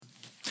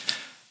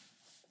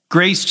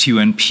Grace to you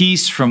and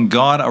peace from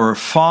God our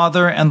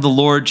Father and the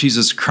Lord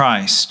Jesus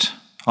Christ.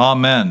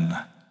 Amen.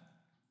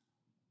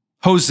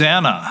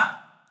 Hosanna.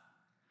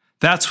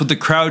 That's what the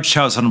crowd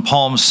shouts on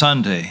Palm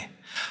Sunday.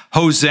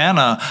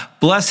 Hosanna,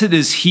 blessed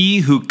is he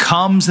who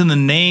comes in the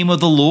name of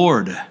the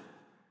Lord.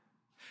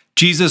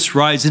 Jesus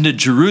rides into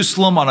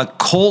Jerusalem on a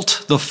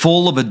colt, the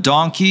foal of a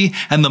donkey,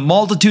 and the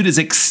multitude is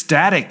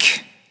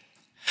ecstatic.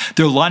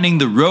 They're lining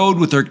the road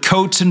with their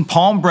coats and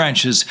palm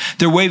branches.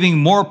 They're waving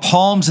more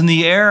palms in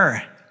the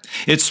air.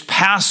 It's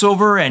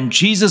Passover, and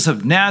Jesus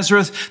of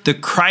Nazareth, the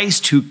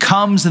Christ who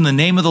comes in the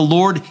name of the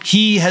Lord,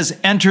 he has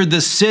entered the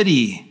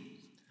city.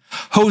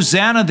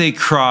 Hosanna, they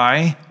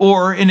cry,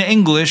 or in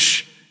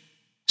English,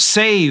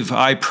 save,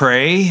 I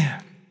pray.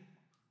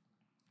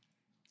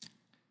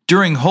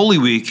 During Holy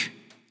Week,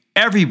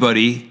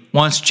 everybody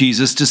wants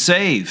Jesus to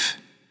save.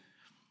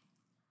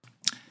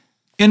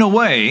 In a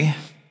way,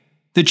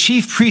 the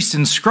chief priests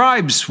and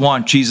scribes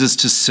want Jesus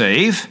to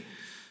save.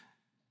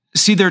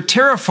 See, they're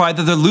terrified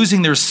that they're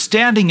losing their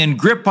standing and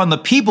grip on the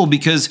people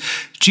because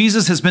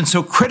Jesus has been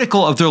so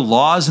critical of their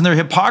laws and their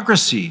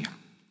hypocrisy.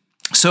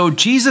 So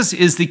Jesus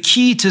is the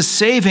key to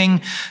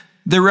saving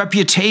their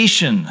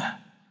reputation.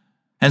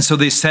 And so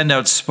they send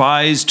out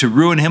spies to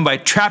ruin him by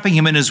trapping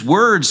him in his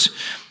words.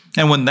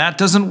 And when that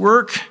doesn't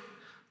work,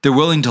 they're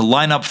willing to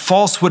line up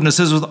false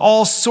witnesses with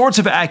all sorts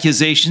of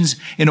accusations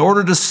in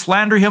order to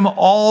slander him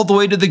all the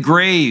way to the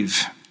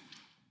grave.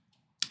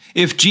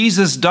 If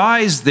Jesus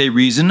dies, they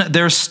reason,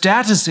 their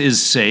status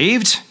is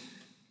saved,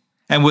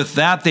 and with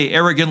that they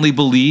arrogantly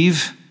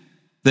believe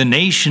the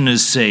nation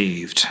is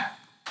saved.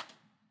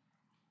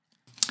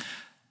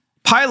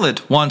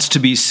 Pilate wants to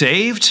be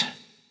saved.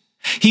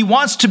 He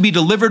wants to be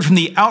delivered from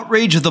the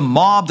outrage of the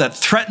mob that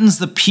threatens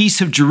the peace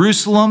of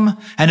Jerusalem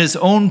and his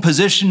own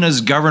position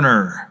as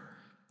governor.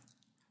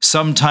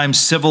 Sometimes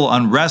civil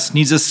unrest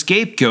needs a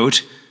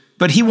scapegoat,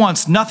 but he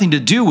wants nothing to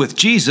do with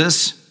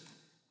Jesus.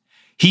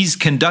 He's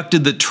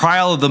conducted the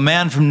trial of the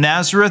man from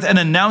Nazareth and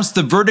announced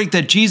the verdict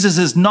that Jesus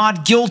is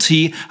not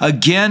guilty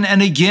again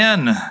and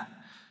again.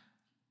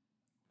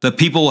 The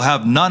people will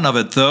have none of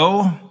it,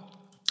 though.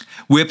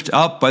 Whipped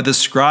up by the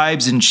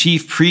scribes and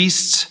chief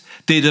priests,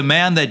 they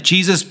demand that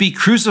Jesus be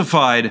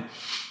crucified.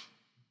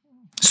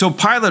 So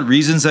Pilate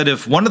reasons that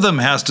if one of them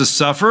has to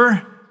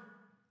suffer,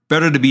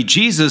 better to be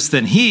Jesus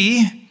than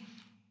he.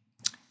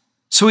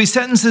 So he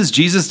sentences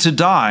Jesus to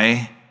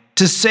die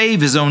to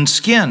save his own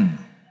skin.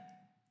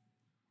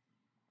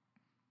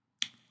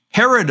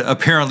 Herod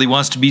apparently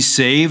wants to be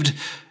saved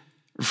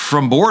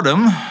from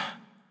boredom.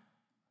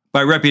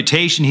 By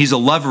reputation, he's a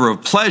lover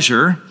of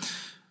pleasure.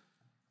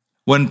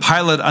 When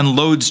Pilate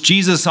unloads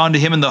Jesus onto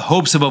him in the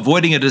hopes of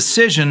avoiding a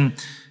decision,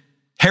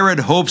 Herod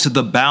hopes that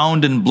the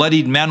bound and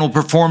bloodied man will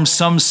perform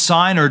some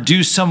sign or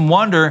do some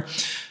wonder,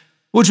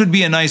 which would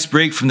be a nice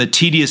break from the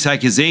tedious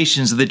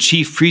accusations that the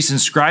chief priests and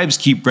scribes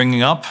keep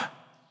bringing up.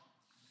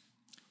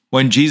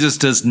 When Jesus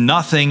does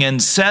nothing and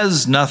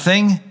says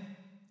nothing,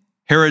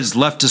 Herod's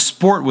left to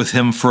sport with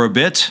him for a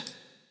bit.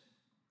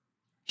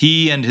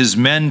 He and his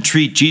men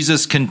treat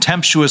Jesus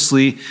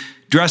contemptuously,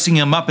 dressing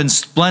him up in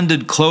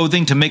splendid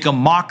clothing to make a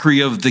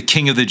mockery of the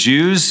King of the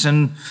Jews.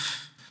 And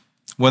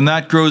when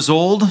that grows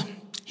old,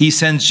 he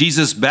sends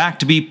Jesus back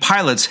to be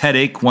Pilate's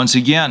headache once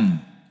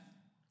again.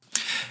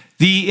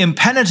 The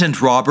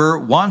impenitent robber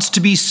wants to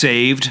be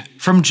saved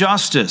from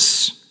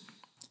justice.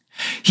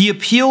 He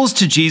appeals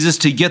to Jesus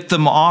to get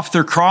them off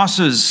their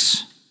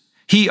crosses.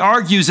 He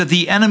argues that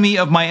the enemy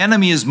of my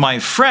enemy is my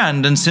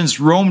friend, and since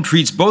Rome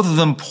treats both of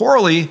them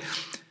poorly,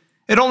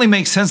 it only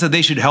makes sense that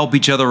they should help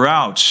each other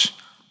out.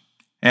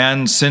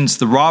 And since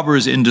the robber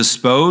is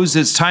indisposed,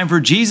 it's time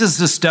for Jesus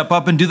to step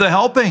up and do the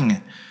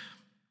helping.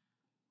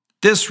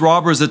 This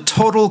robber is a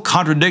total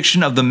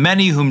contradiction of the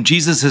many whom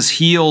Jesus has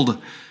healed.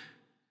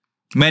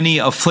 Many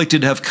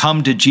afflicted have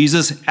come to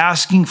Jesus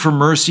asking for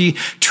mercy,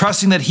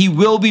 trusting that he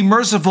will be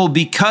merciful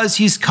because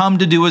he's come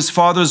to do his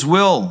Father's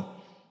will.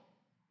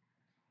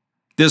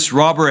 This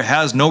robber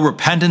has no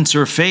repentance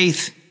or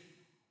faith.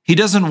 He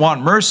doesn't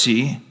want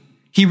mercy.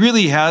 He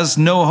really has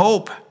no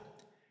hope.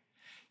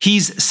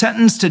 He's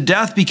sentenced to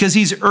death because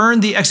he's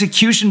earned the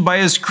execution by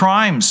his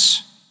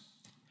crimes.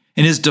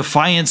 In his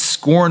defiant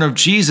scorn of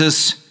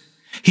Jesus,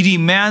 he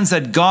demands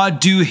that God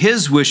do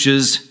his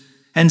wishes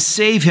and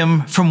save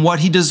him from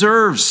what he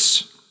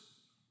deserves.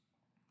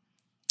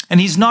 And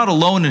he's not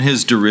alone in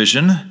his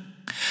derision.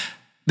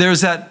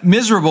 There's that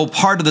miserable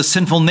part of the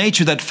sinful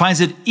nature that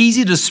finds it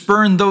easy to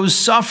spurn those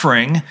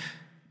suffering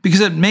because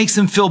it makes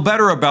them feel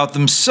better about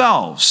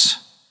themselves.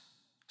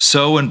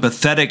 So in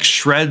pathetic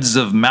shreds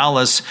of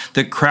malice,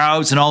 the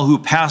crowds and all who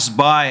pass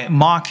by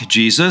mock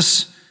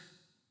Jesus.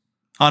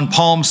 On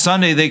Palm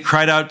Sunday, they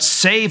cried out,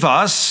 "Save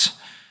us."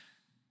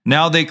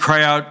 Now they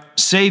cry out,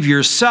 "Save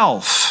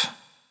yourself."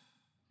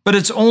 But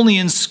it's only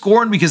in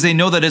scorn because they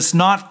know that it's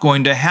not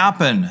going to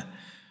happen.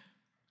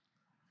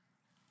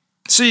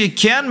 So you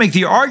can make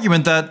the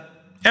argument that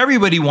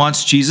everybody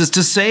wants Jesus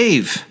to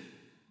save.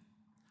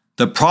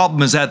 The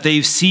problem is that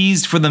they've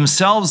seized for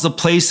themselves the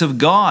place of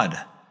God.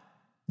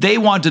 They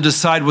want to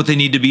decide what they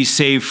need to be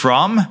saved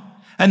from,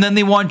 and then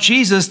they want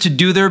Jesus to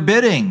do their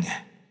bidding.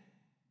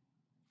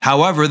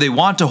 However, they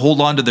want to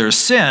hold on to their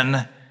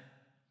sin,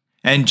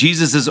 and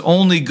Jesus is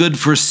only good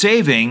for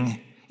saving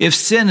if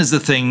sin is the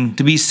thing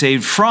to be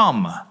saved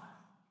from.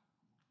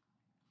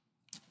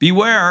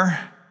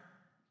 Beware.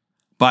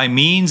 By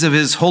means of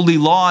his holy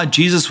law,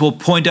 Jesus will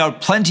point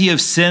out plenty of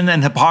sin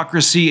and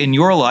hypocrisy in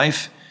your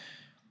life.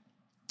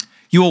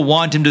 You will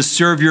want him to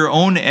serve your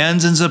own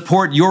ends and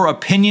support your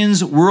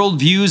opinions,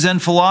 worldviews,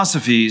 and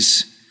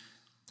philosophies.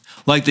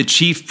 Like the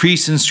chief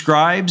priests and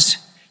scribes,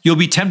 you'll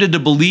be tempted to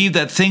believe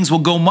that things will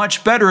go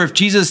much better if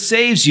Jesus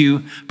saves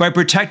you by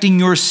protecting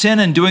your sin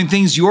and doing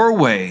things your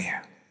way.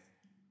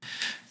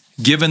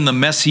 Given the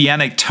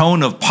messianic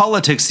tone of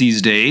politics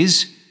these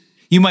days,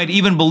 you might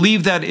even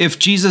believe that if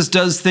Jesus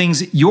does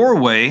things your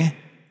way,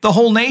 the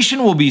whole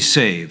nation will be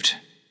saved.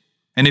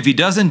 And if he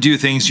doesn't do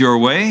things your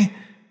way,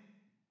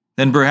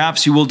 then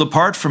perhaps you will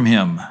depart from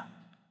him.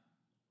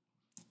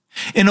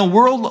 In a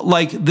world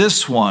like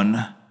this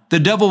one, the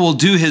devil will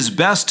do his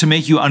best to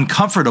make you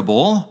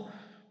uncomfortable.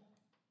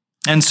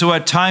 And so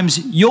at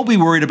times you'll be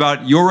worried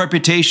about your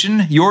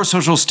reputation, your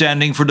social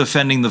standing for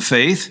defending the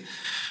faith.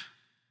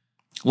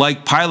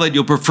 Like Pilate,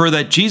 you'll prefer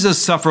that Jesus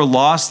suffer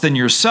loss than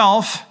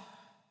yourself.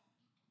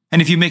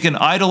 And if you make an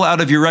idol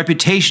out of your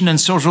reputation and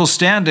social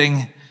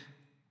standing,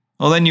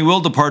 well, then you will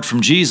depart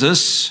from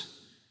Jesus.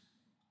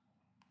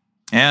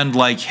 And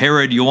like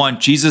Herod, you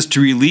want Jesus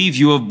to relieve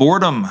you of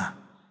boredom.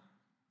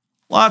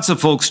 Lots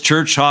of folks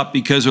church hop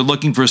because they're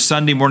looking for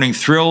Sunday morning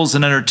thrills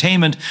and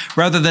entertainment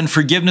rather than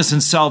forgiveness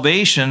and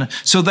salvation,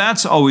 so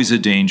that's always a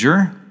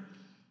danger.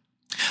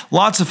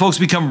 Lots of folks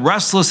become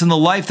restless in the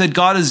life that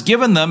God has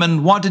given them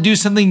and want to do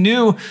something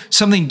new,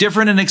 something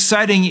different and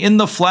exciting in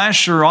the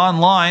flesh or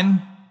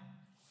online.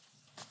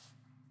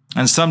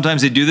 And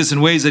sometimes they do this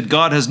in ways that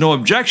God has no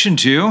objection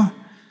to,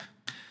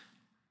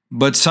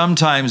 but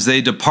sometimes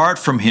they depart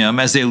from him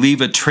as they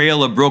leave a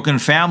trail of broken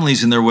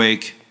families in their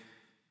wake.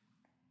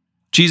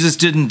 Jesus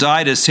didn't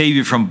die to save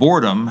you from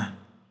boredom.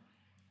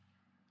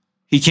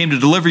 He came to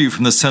deliver you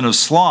from the sin of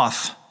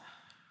sloth.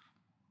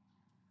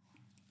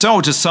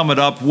 So, to sum it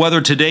up,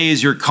 whether today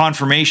is your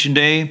confirmation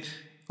day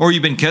or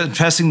you've been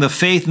confessing the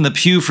faith in the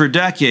pew for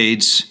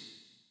decades,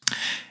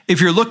 if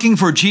you're looking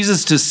for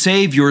Jesus to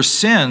save your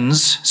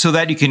sins so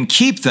that you can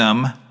keep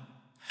them,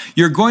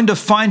 you're going to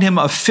find him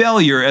a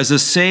failure as a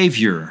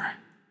savior.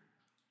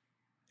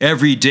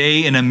 Every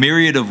day, in a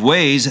myriad of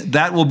ways,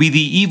 that will be the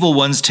evil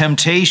one's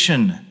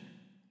temptation.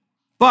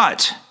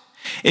 But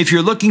if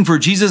you're looking for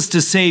Jesus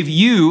to save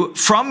you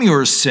from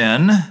your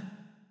sin,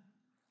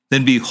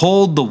 then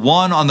behold the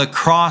one on the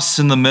cross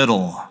in the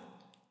middle.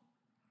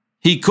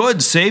 He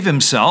could save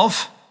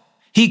himself.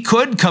 He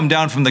could come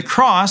down from the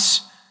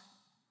cross,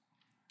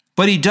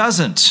 but he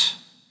doesn't.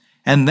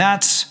 And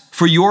that's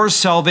for your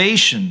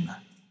salvation.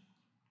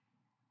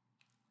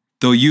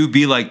 Though you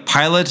be like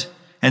Pilate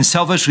and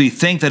selfishly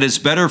think that it's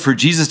better for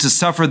Jesus to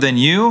suffer than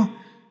you,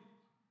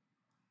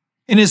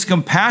 in his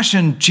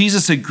compassion,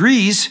 Jesus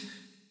agrees,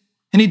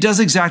 and he does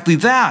exactly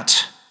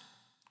that.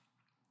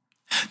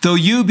 Though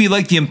you be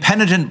like the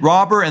impenitent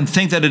robber and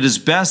think that it is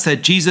best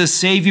that Jesus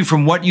save you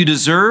from what you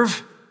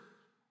deserve,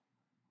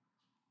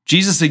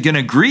 Jesus again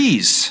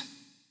agrees,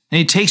 and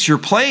he takes your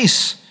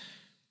place.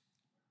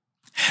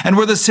 And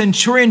where the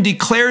centurion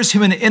declares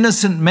him an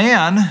innocent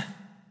man,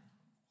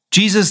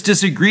 Jesus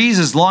disagrees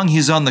as long as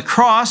he's on the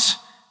cross.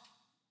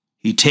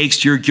 He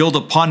takes your guilt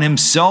upon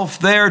himself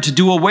there to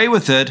do away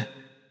with it,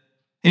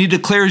 and he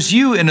declares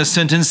you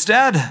innocent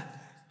instead.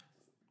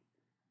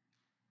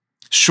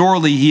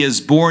 Surely he has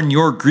borne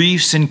your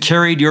griefs and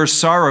carried your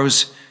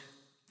sorrows,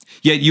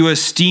 yet you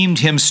esteemed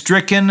him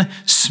stricken,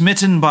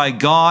 smitten by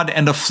God,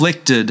 and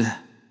afflicted.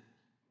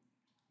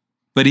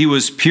 But he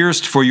was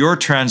pierced for your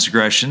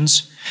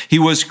transgressions, he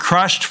was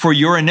crushed for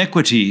your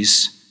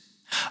iniquities.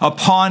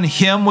 Upon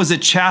him was a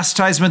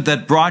chastisement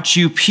that brought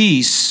you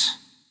peace,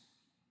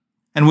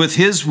 and with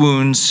his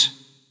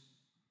wounds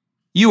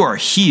you are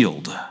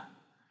healed.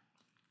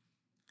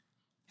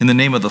 In the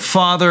name of the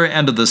Father,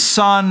 and of the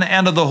Son,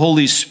 and of the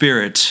Holy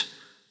Spirit.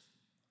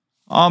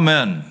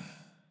 Amen.